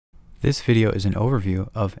This video is an overview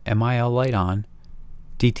of MIL Light On,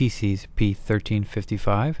 DTC's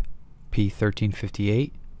P1355,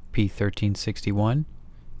 P1358, P1361,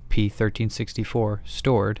 P1364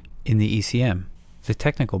 stored in the ECM. The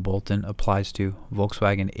technical bulletin applies to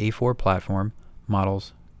Volkswagen A4 platform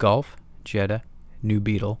models Golf, Jetta, New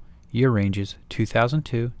Beetle, year ranges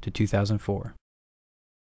 2002 to 2004.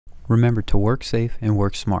 Remember to work safe and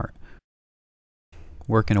work smart.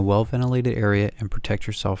 Work in a well-ventilated area and protect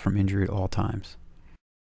yourself from injury at all times.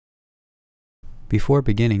 Before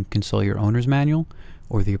beginning, consult your owner's manual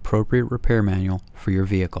or the appropriate repair manual for your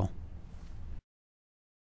vehicle.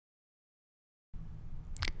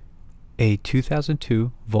 A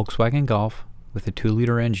 2002 Volkswagen Golf with a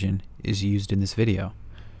 2-liter engine is used in this video.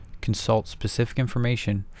 Consult specific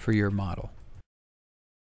information for your model.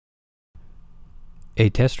 A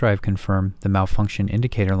test drive confirmed the malfunction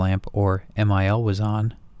indicator lamp, or MIL, was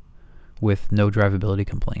on with no drivability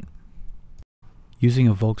complaint. Using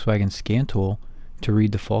a Volkswagen scan tool to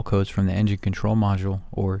read the fault codes from the engine control module,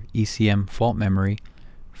 or ECM fault memory,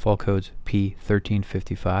 fault codes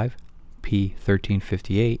P1355,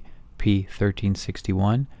 P1358,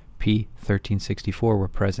 P1361, P1364 were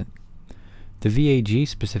present. The VAG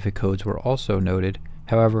specific codes were also noted,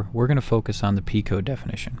 however, we're going to focus on the P code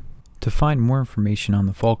definition. To find more information on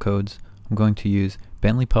the fault codes, I'm going to use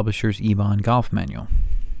Bentley Publishers ebahn Golf Manual.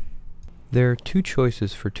 There are two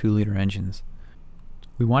choices for 2-liter engines.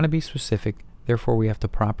 We want to be specific, therefore we have to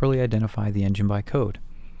properly identify the engine by code.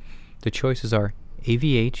 The choices are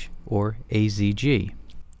AVH or AZG.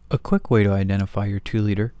 A quick way to identify your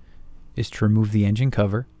 2-liter is to remove the engine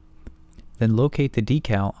cover, then locate the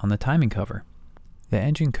decal on the timing cover. The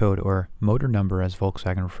engine code, or motor number as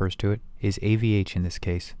Volkswagen refers to it, is AVH in this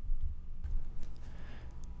case.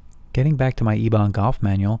 Getting back to my ebahn Golf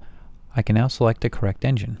Manual, I can now select the correct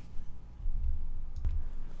engine.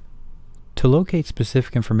 To locate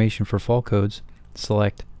specific information for fault codes,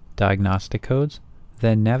 select Diagnostic Codes,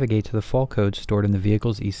 then navigate to the fault codes stored in the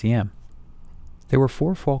vehicle's ECM. There were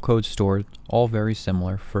 4 fault codes stored, all very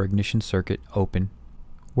similar, for ignition circuit open.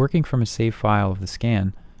 Working from a save file of the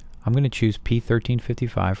scan, I'm going to choose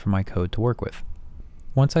P1355 for my code to work with.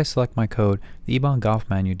 Once I select my code, the ebahn Golf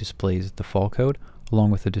Manual displays the fault code along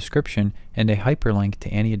with a description and a hyperlink to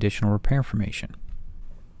any additional repair information.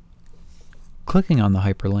 Clicking on the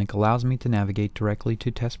hyperlink allows me to navigate directly to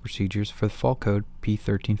test procedures for the fault code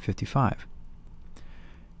P1355.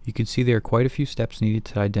 You can see there are quite a few steps needed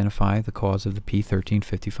to identify the cause of the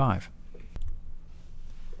P1355.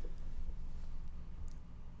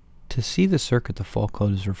 To see the circuit the fault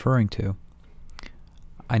code is referring to,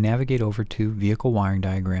 I navigate over to Vehicle Wiring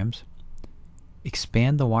Diagrams,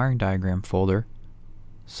 expand the wiring diagram folder,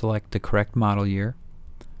 select the correct model year,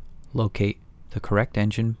 locate the correct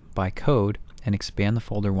engine by code, and expand the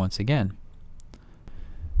folder once again.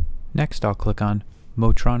 Next, I'll click on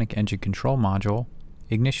Motronic Engine Control Module,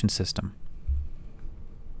 Ignition System.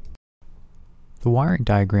 The wiring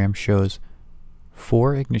diagram shows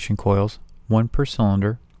 4 ignition coils, 1 per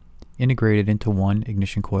cylinder, integrated into one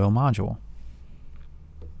ignition coil module.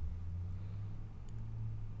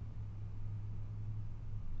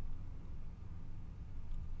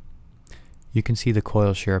 You can see the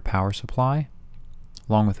coils share a power supply,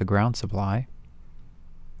 along with a ground supply.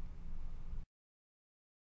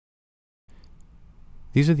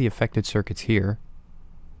 These are the affected circuits here,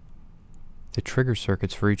 the trigger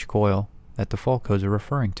circuits for each coil that the fault codes are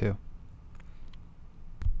referring to.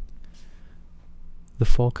 The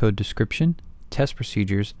fault code description, test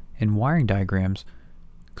procedures, and wiring diagrams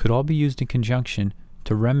could all be used in conjunction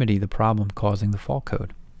to remedy the problem causing the fault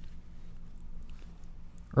code.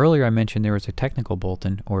 Earlier I mentioned there was a technical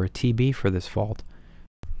bulletin, or a TB, for this fault.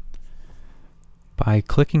 By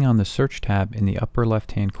clicking on the Search tab in the upper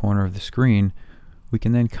left-hand corner of the screen, we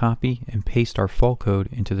can then copy and paste our fault code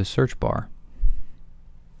into the search bar.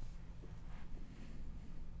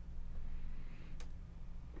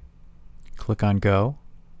 Click on Go.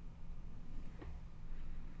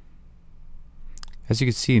 As you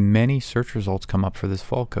can see, many search results come up for this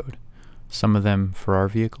fault code. Some of them for our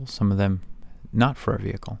vehicle, some of them not for our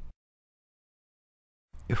vehicle.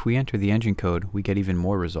 If we enter the engine code, we get even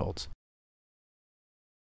more results.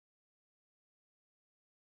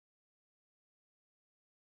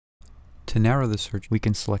 To narrow the search, we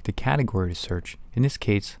can select a category to search. In this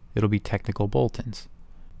case, it'll be technical bulletins.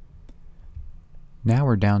 Now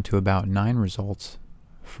we're down to about 9 results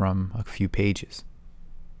from a few pages.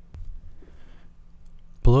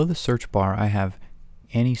 Below the search bar, I have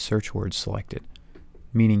any search words selected,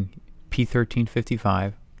 meaning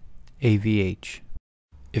P1355, AVH.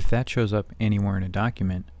 If that shows up anywhere in a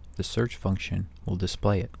document, the search function will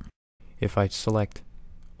display it. If I select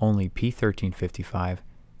only P1355,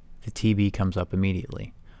 the TB comes up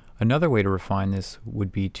immediately. Another way to refine this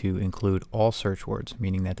would be to include all search words,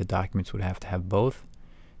 meaning that the documents would have to have both,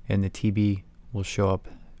 and the TB will show up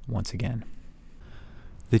once again.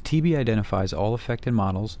 The TB identifies all affected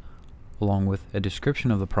models, along with a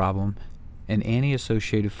description of the problem and any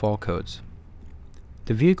associated fault codes.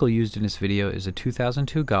 The vehicle used in this video is a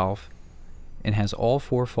 2002 Golf and has all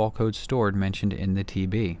 4 fault codes stored mentioned in the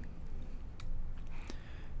TB.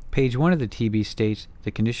 Page 1 of the TB states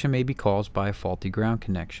the condition may be caused by a faulty ground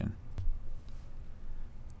connection.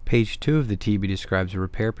 Page 2 of the TB describes a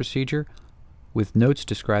repair procedure with notes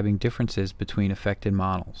describing differences between affected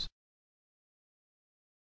models.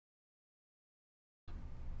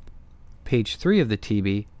 Page 3 of the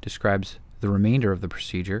TB describes the remainder of the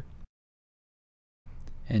procedure,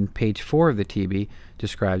 and page 4 of the TB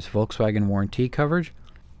describes Volkswagen warranty coverage,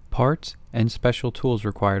 parts, and special tools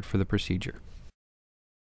required for the procedure.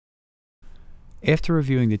 After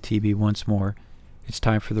reviewing the TB once more, it's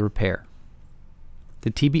time for the repair. The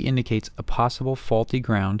TB indicates a possible faulty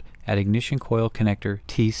ground at ignition coil connector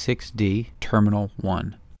T6D terminal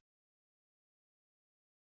 1.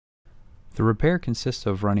 The repair consists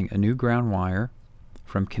of running a new ground wire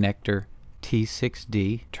from connector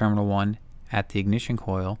T6D terminal 1 at the ignition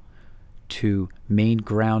coil to main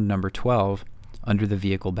ground number 12 under the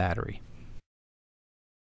vehicle battery.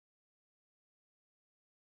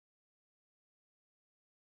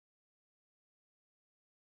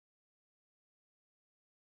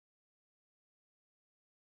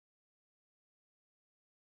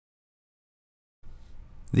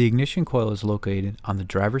 The ignition coil is located on the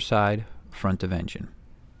driver's side, front of engine.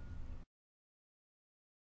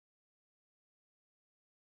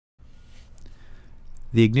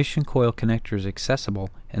 The ignition coil connector is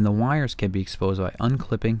accessible and the wires can be exposed by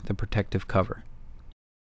unclipping the protective cover.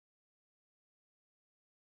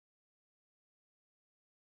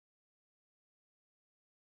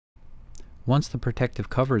 Once the protective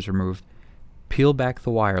cover is removed, peel back the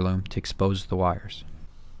wire loom to expose the wires.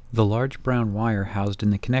 The large brown wire housed in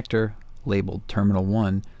the connector, labeled Terminal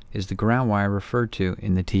 1, is the ground wire referred to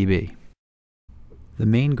in the TB. The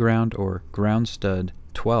main ground or ground stud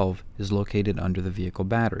 12 is located under the vehicle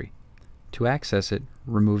battery. To access it,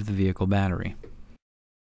 remove the vehicle battery.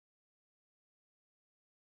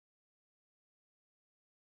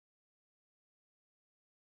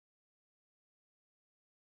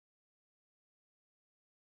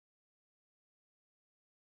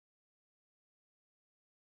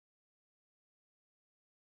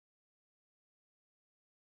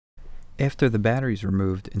 After the battery is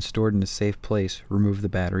removed and stored in a safe place, remove the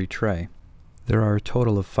battery tray. There are a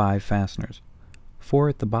total of 5 fasteners, 4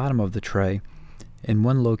 at the bottom of the tray and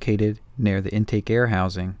 1 located near the intake air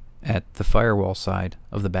housing at the firewall side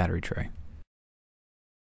of the battery tray.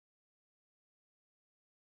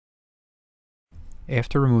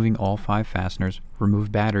 After removing all 5 fasteners,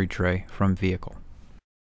 remove battery tray from vehicle.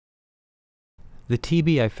 The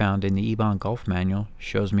TB I found in the ebahn Golf manual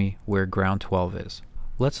shows me where ground 12 is.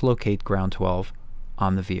 Let's locate ground 12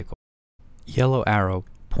 on the vehicle. Yellow arrow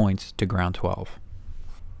points to ground 12.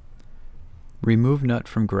 Remove nut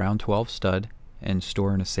from ground 12 stud and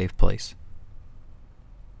store in a safe place.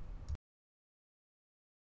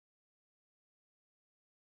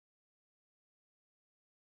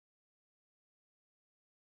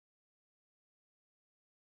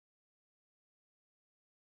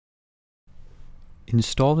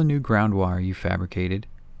 Install the new ground wire you fabricated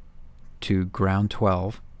to ground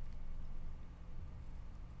 12.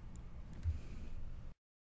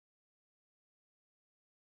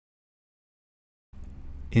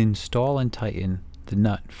 Install and tighten the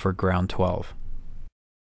nut for ground 12.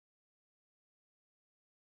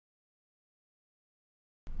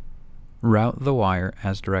 Route the wire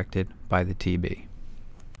as directed by the TB.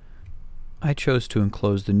 I chose to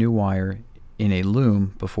enclose the new wire in a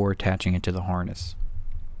loom before attaching it to the harness.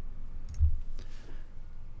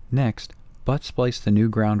 Next, butt splice the new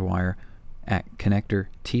ground wire at connector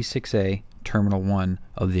T6A terminal 1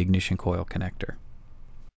 of the ignition coil connector.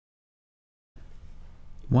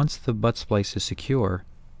 Once the butt splice is secure,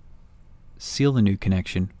 seal the new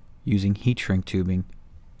connection using heat shrink tubing.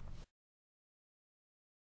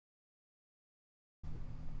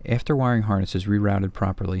 After wiring harness is rerouted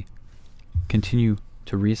properly, continue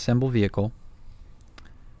to reassemble vehicle,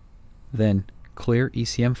 then clear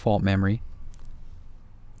ECM fault memory,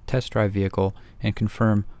 test drive vehicle, and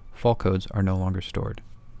confirm fault codes are no longer stored.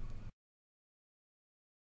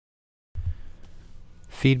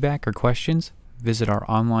 Feedback or questions? Visit our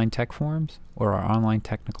online tech forums or our online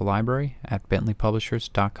technical library at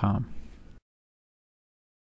bentleypublishers.com.